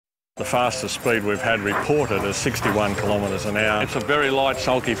The fastest speed we've had reported is 61 kilometres an hour. It's a very light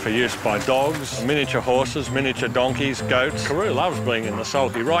sulky for use by dogs, miniature horses, miniature donkeys, goats. Karoo loves being in the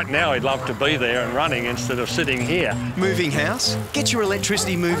sulky. Right now he'd love to be there and running instead of sitting here. Moving house? Get your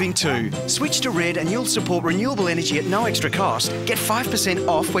electricity moving too. Switch to Red and you'll support renewable energy at no extra cost. Get 5%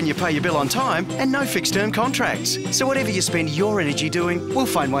 off when you pay your bill on time and no fixed term contracts. So whatever you spend your energy doing, we'll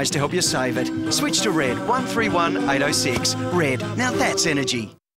find ways to help you save it. Switch to Red 131806. Red, now that's energy.